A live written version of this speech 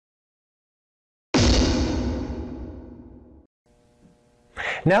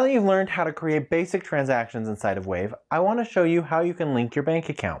Now that you've learned how to create basic transactions inside of Wave, I want to show you how you can link your bank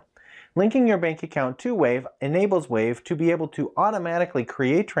account. Linking your bank account to Wave enables Wave to be able to automatically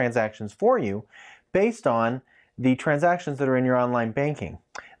create transactions for you based on the transactions that are in your online banking.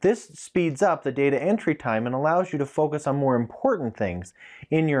 This speeds up the data entry time and allows you to focus on more important things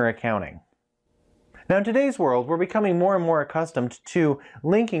in your accounting. Now, in today's world, we're becoming more and more accustomed to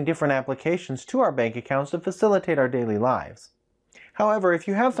linking different applications to our bank accounts to facilitate our daily lives. However, if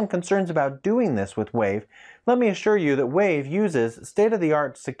you have some concerns about doing this with Wave, let me assure you that Wave uses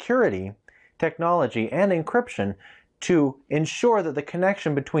state-of-the-art security, technology, and encryption to ensure that the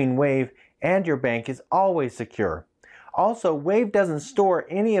connection between Wave and your bank is always secure. Also, Wave doesn't store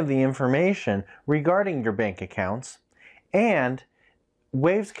any of the information regarding your bank accounts, and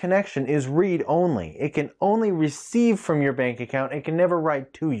Wave's connection is read-only. It can only receive from your bank account. It can never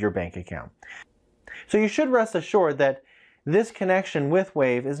write to your bank account. So you should rest assured that this connection with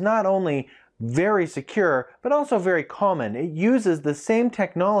Wave is not only very secure, but also very common. It uses the same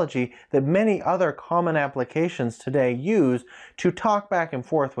technology that many other common applications today use to talk back and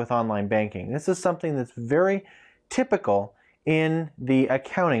forth with online banking. This is something that's very typical in the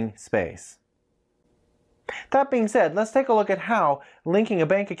accounting space. That being said, let's take a look at how linking a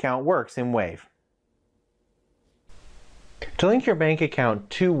bank account works in Wave. To link your bank account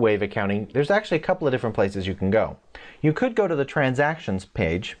to Wave Accounting, there's actually a couple of different places you can go. You could go to the Transactions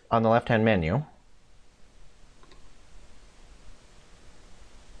page on the left-hand menu.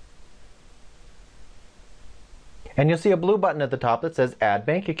 And you'll see a blue button at the top that says Add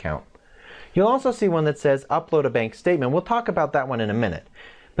Bank Account. You'll also see one that says Upload a Bank Statement. We'll talk about that one in a minute.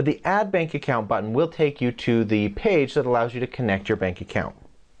 But the Add Bank Account button will take you to the page that allows you to connect your bank account.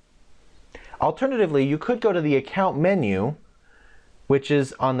 Alternatively, you could go to the Account menu, which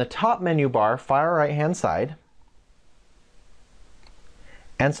is on the top menu bar, far right-hand side,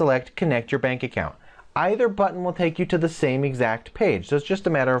 and select Connect Your Bank Account. Either button will take you to the same exact page, so it's just a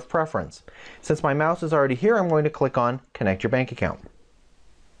matter of preference. Since my mouse is already here, I'm going to click on Connect Your Bank Account.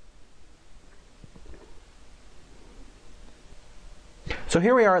 So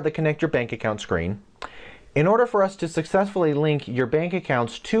here we are at the Connect Your Bank Account screen. In order for us to successfully link your bank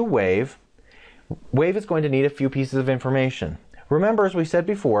accounts to Wave, Wave is going to need a few pieces of information. Remember, as we said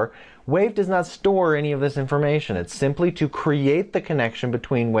before, Wave does not store any of this information. It's simply to create the connection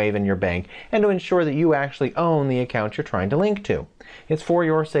between Wave and your bank and to ensure that you actually own the account you're trying to link to. It's for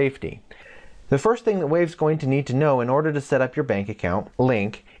your safety. The first thing that Wave's going to need to know in order to set up your bank account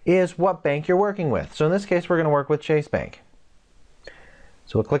link is what bank you're working with. So in this case, we're going to work with Chase Bank.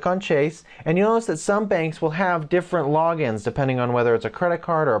 So we'll click on Chase, and you'll notice that some banks will have different logins depending on whether it's a credit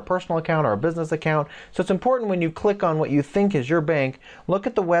card or a personal account or a business account. So it's important when you click on what you think is your bank, look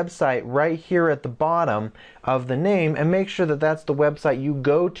at the website right here at the bottom of the name and make sure that that's the website you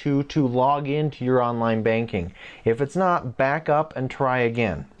go to log into your online banking. If it's not, back up and try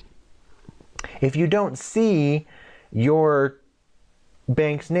again. If you don't see your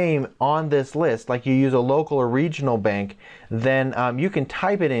bank's name on this list, like you use a local or regional bank, then you can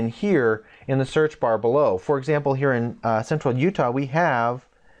type it in here in the search bar below. For example, here in Central Utah, we have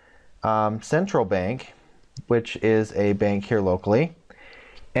Central Bank, which is a bank here locally.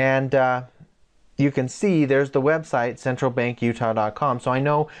 And you can see there's the website, centralbankutah.com. So I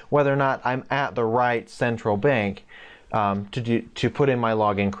know whether or not I'm at the right central bank to put in my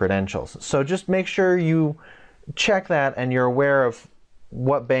login credentials. So just make sure you check that and you're aware of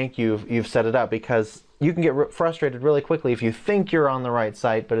what bank you've set it up, because you can get frustrated really quickly if you think you're on the right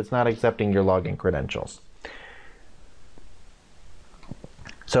site but it's not accepting your login credentials.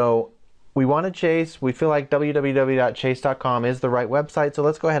 So we want to Chase. We feel like www.chase.com is the right website, so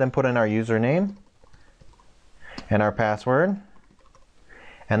let's go ahead and put in our username and our password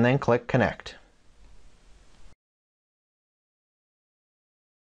and then click Connect.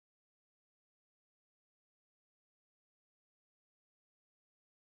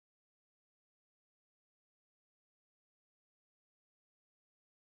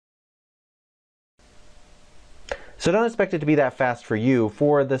 So don't expect it to be that fast for you.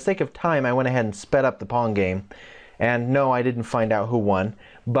 For the sake of time, I went ahead and sped up the Pong game. And no, I didn't find out who won.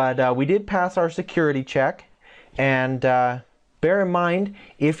 But we did pass our security check. And bear in mind,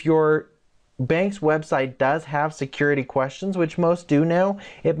 if your bank's website does have security questions, which most do now,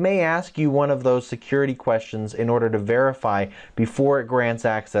 it may ask you one of those security questions in order to verify before it grants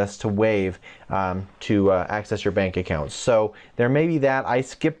access to Wave to access your bank accounts. So there may be that. I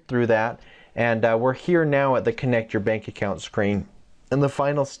skipped through that. And we're here now at the Connect Your Bank Account screen in the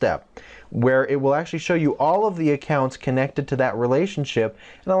final step, where it will actually show you all of the accounts connected to that relationship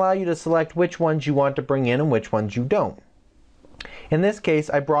and allow you to select which ones you want to bring in and which ones you don't. In this case,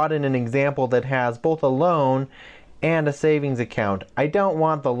 I brought in an example that has both a loan and a savings account. I don't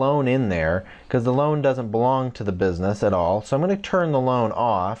want the loan in there because the loan doesn't belong to the business at all. So I'm going to turn the loan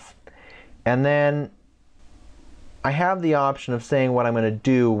off, and then I have the option of saying what I'm going to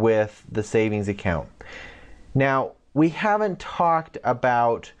do with the savings account. Now, we haven't talked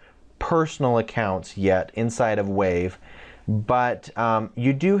about personal accounts yet inside of Wave, but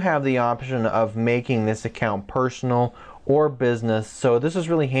you do have the option of making this account personal or business. So this is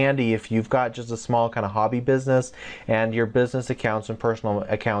really handy if you've got just a small kind of hobby business and your business accounts and personal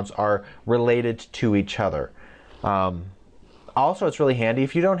accounts are related to each other. Also, it's really handy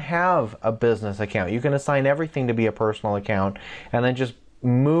if you don't have a business account. You can assign everything to be a personal account and then just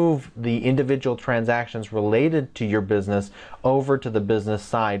move the individual transactions related to your business over to the business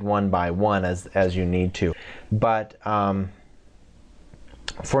side one by one as you need to. But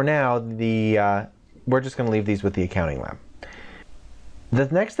for now, we're just going to leave these with the accounting lab. The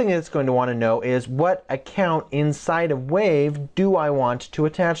next thing it's going to want to know is what account inside of Wave do I want to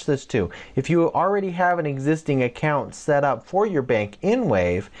attach this to. If you already have an existing account set up for your bank in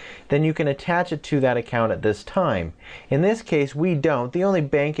Wave, then you can attach it to that account at this time. In this case, we don't. The only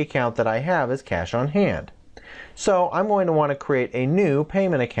bank account that I have is cash on hand. So I'm going to want to create a new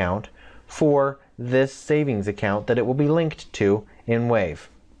payment account for this savings account that it will be linked to in Wave.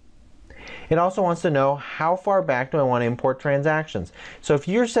 It also wants to know how far back do I want to import transactions. So if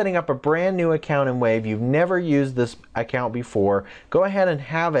you're setting up a brand new account in Wave, you've never used this account before, go ahead and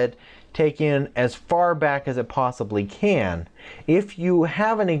have it take in as far back as it possibly can. If you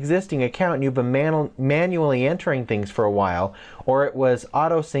have an existing account and you've been manually entering things for a while, or it was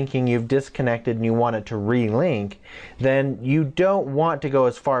auto-syncing, you've disconnected and you want it to relink, then you don't want to go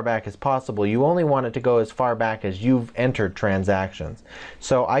as far back as possible. You only want it to go as far back as you've entered transactions.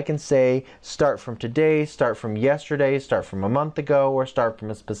 So I can say start from today, start from yesterday, start from a month ago, or start from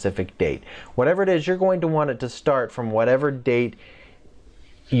a specific date. Whatever it is, you're going to want it to start from whatever date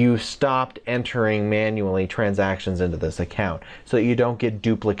you stopped entering manually transactions into this account, so that you don't get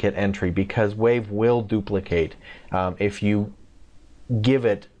duplicate entry, because Wave will duplicate if you give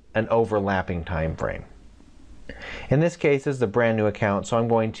it an overlapping time frame. In this case, this is a brand new account, so I'm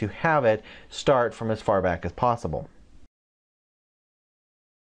going to have it start from as far back as possible.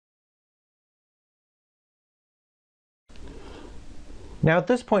 Now at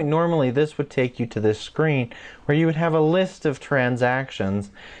this point, normally this would take you to this screen where you would have a list of transactions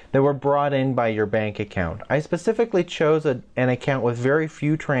that were brought in by your bank account. I specifically chose an account with very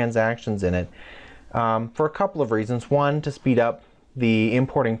few transactions in it for a couple of reasons. One, to speed up the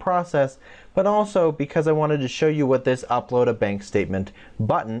importing process, but also because I wanted to show you what this Upload a Bank Statement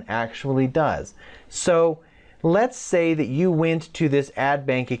button actually does. So let's say that you went to this Add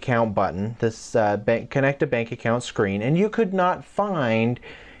Bank Account button, this Connect a Bank Account screen, and you could not find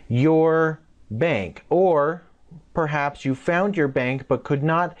your bank, or perhaps you found your bank but could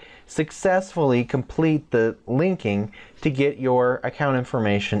not successfully complete the linking to get your account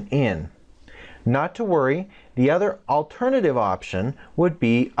information in. Not to worry, the other alternative option would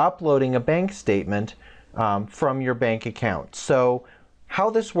be uploading a bank statement from your bank account. So how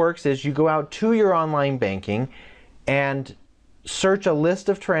this works is you go out to your online banking and search a list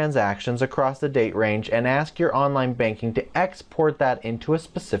of transactions across the date range and ask your online banking to export that into a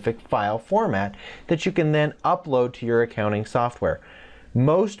specific file format that you can then upload to your accounting software.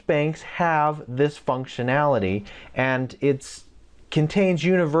 Most banks have this functionality, and it contains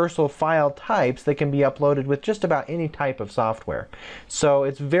universal file types that can be uploaded with just about any type of software. So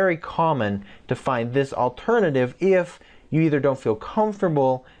it's very common to find this alternative if you either don't feel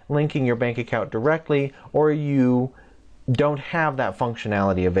comfortable linking your bank account directly, or you don't have that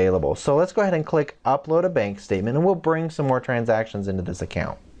functionality available. So let's go ahead and click Upload a Bank Statement, and we'll bring some more transactions into this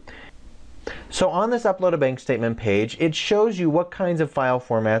account. So on this Upload a Bank Statement page, it shows you what kinds of file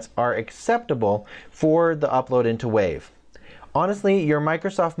formats are acceptable for the upload into Wave. Honestly, your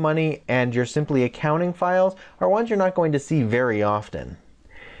Microsoft Money and your Simply Accounting files are ones you're not going to see very often.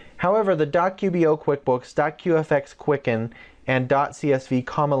 However, the .QBO QuickBooks, .QFX Quicken, and .CSV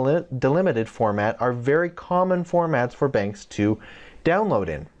comma delimited format are very common formats for banks to download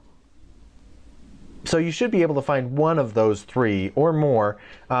in. So you should be able to find one of those three or more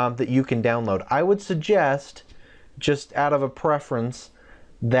that you can download. I would suggest, just out of a preference,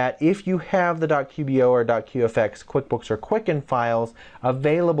 that if you have the .QBO or .QFX QuickBooks or Quicken files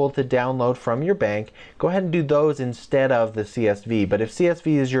available to download from your bank, go ahead and do those instead of the CSV. But if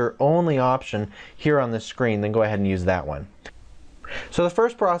CSV is your only option here on the screen, then go ahead and use that one. So the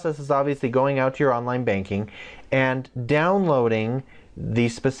first process is obviously going out to your online banking and downloading the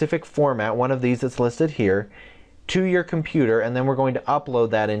specific format, one of these that's listed here, to your computer, and then we're going to upload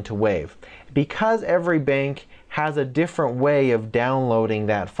that into Wave. Because every bank has a different way of downloading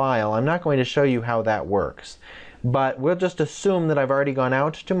that file, I'm not going to show you how that works. But we'll just assume that I've already gone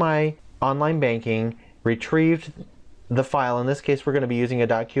out to my online banking, retrieved the file. In this case, we're going to be using a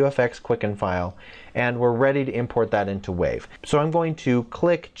 .qfx Quicken file, and we're ready to import that into Wave. So I'm going to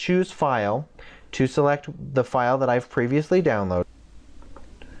click Choose File to select the file that I've previously downloaded.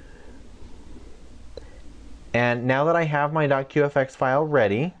 And now that I have my .qfx file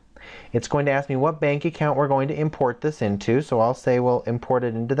ready, it's going to ask me what bank account we're going to import this into. So I'll say we'll import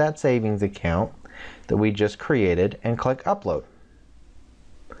it into that savings account that we just created, and click Upload.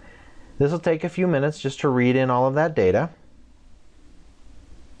 This will take a few minutes just to read in all of that data.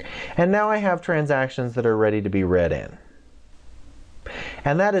 And now I have transactions that are ready to be read in.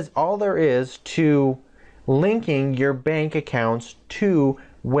 And that is all there is to linking your bank accounts to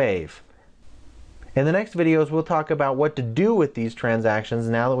Wave. In the next videos, we'll talk about what to do with these transactions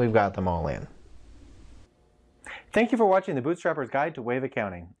now that we've got them all in. Thank you for watching the Bootstrapper's Guide to Wave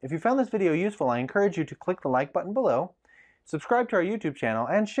Accounting. If you found this video useful, I encourage you to click the like button below, subscribe to our YouTube channel,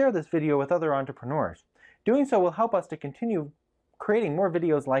 and share this video with other entrepreneurs. Doing so will help us to continue creating more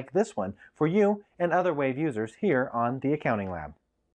videos like this one for you and other Wave users here on the Accounting Lab.